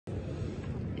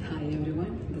Hi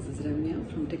everyone, this is Ramya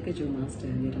from 𝗘𝗍𝗧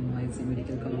𝗦𝗲𝗧 𝗦𝗍𝗶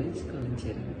Medical College,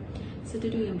 𝗂𝗁𝗧𝗧𝗧. So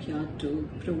today I'm here to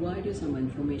provide you some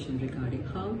information regarding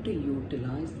how to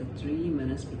utilize the 3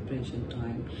 minutes preparation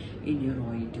time in your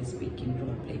𝗬𝗃 speaking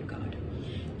role play card.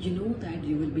 You know that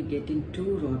you will be getting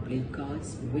 2 role play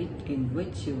cards in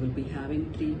which you will be having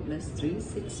 3 plus 3,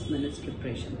 6 minutes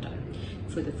preparation time.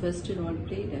 For the first role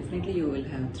play, definitely you will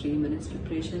have 3 minutes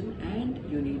preparation and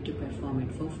you need to perform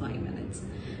it for 5 minutes.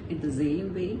 In the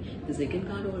same way, the second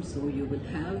card also you will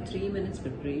have 3 minutes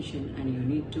preparation and you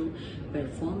need to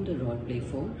perform the role play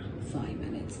for 5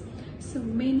 minutes. So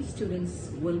many students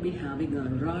will be having a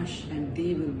rush and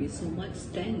they will be so much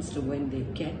tensed when they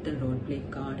get the role play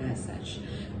card as such.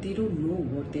 They don't know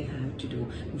what they have to do,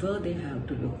 where they have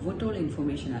to look, what all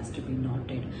information has to be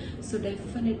noted. So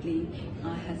definitely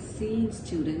I have seen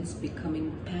students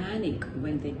becoming panic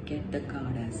when they get the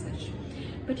card as such.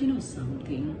 But you know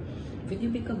something, when you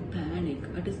become panic,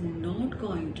 it is not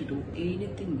going to do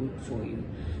anything good for you.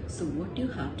 So what you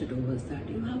have to do is that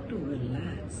you have to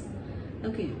relax.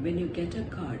 Okay, when you get a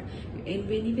card,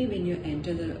 and anyway when you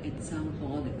enter the exam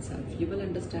hall itself, you will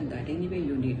understand that anyway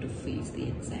you need to face the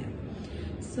exam.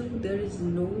 So there is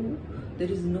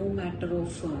no matter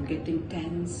of getting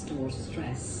tensed or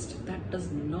stressed. That is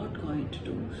not going to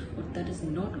do, or that is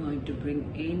not going to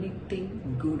bring anything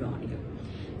good on you.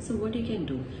 So what you can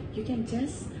do, you can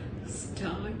just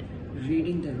start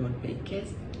reading the role play, get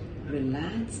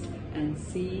relaxed and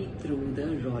see through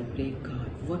the role play card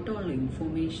what all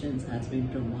information has been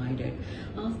provided.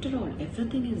 After all,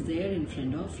 everything is there in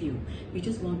front of you. We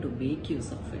just want to make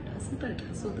use of it, isn't it?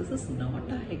 So this is not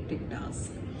a hectic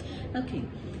task. Okay,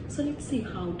 so let's see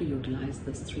how to utilize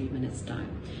this 3 minutes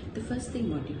time. The first thing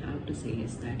what you have to say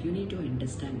is that you need to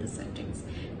understand the settings.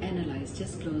 Analyze,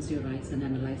 just close your eyes and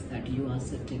analyze that you are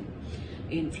sitting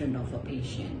in front of a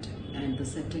patient and the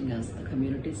setting is the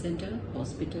community center,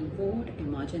 hospital ward,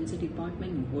 emergency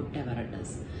department, whatever it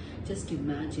is. Just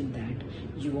imagine that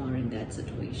you are in that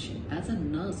situation. As a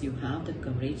nurse, you have the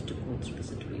courage to go through the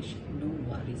situation. No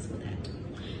worries for that.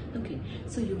 Okay,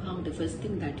 so you have the first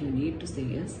thing that you need to say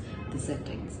is the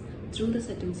settings. Through the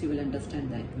settings, you will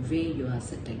understand that where you are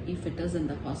sitting. If it is in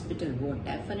the hospital ward,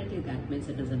 definitely that means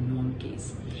it is a known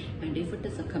case. And if it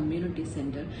is a community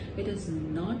center, it is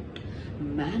not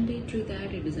mandatory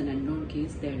that it is an unknown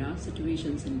case. There are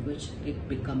situations in which it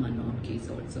become a known case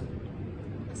also.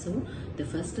 So the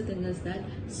first thing is that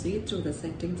see through the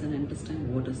settings and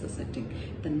understand what is the setting.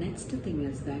 The next thing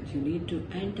is that you need to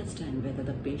understand whether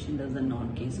the patient is a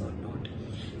non-case or not.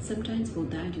 Sometimes for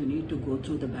that you need to go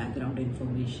through the background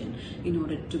information in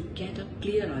order to get a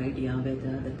clear idea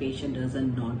whether the patient is a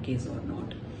non-case or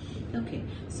not. Okay,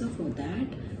 so for that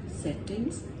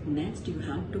settings, next you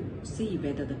have to see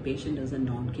whether the patient is a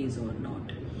non-case or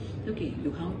not. Okay,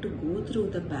 you have to go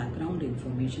through the background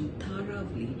information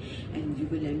thoroughly and you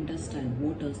will understand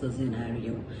what is the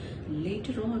scenario.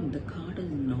 Later on, the card is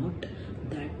not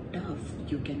that tough.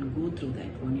 You can go through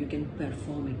that one, you can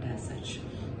perform it as such.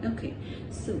 Okay,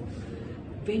 so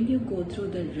when you go through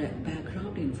the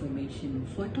background information,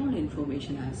 what all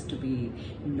information has to be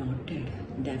noted?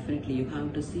 Definitely you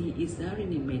have to see, is there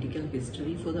any medical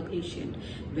history for the patient,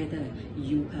 whether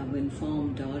you have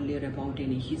informed earlier about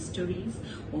any histories,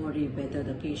 or whether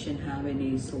the patient have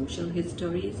any social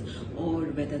histories, or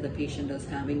whether the patient is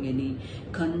having any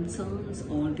concerns.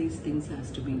 All these things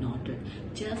has to be noted.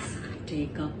 Just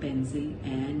take a pencil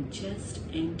and just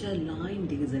underline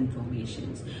these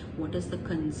informations. What is the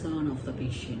concern of the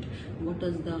patient? What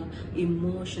is the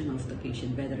emotion of the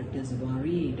patient? Whether it is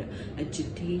worried,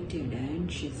 agitated,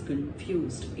 anxious,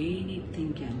 confused,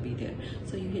 anything can be there.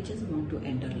 So you just want to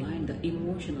underline the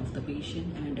emotion of the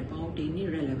patient and about any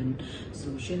relevant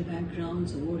social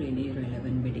backgrounds or any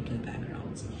relevant medical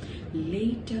backgrounds.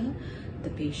 Later, the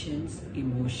patient's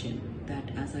emotion.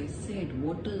 That, as I said,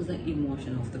 what is the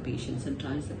emotion of the patient?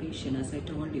 Sometimes the patient, as I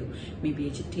told you, may be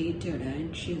agitated,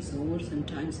 anxious, or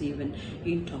sometimes even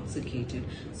intoxicated.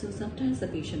 So sometimes the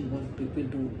patient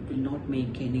will not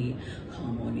make any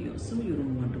harm on you. So you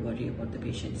don't want to worry about the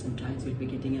patient. Sometimes you'll be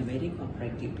getting a very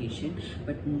cooperative patient,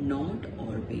 but not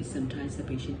always. Sometimes the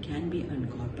patient can be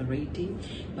uncooperative.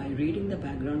 By reading the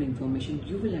background information,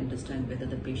 you will understand whether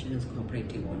the patient is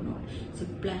cooperative or not. So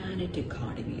plan it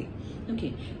accordingly.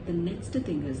 Okay, the next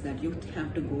thing is that you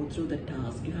have to go through the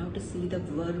task. You have to see the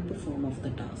verb form of the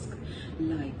task.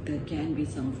 Like there can be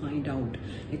some find out,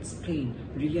 explain,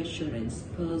 reassurance,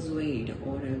 persuade,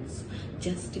 or else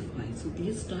justify. So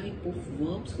these type of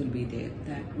verbs will be there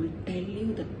that will tell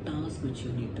you the task which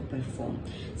you need to perform.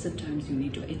 Sometimes you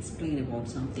need to explain about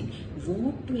something.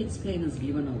 What to explain is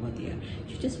given over there.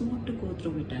 You just want to go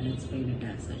through it and explain it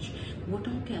as such. What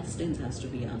all questions has to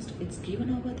be asked? It's given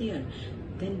over there.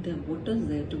 Then what is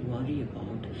there to worry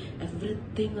about?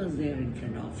 Everything is there in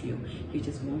front of you. You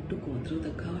just want to go through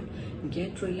the card,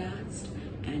 get relaxed,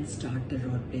 and start the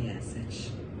role play as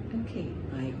such. Okay,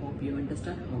 I hope you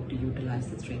understand how to utilize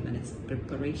the 3 minutes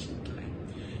preparation time.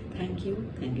 Thank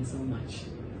you so much.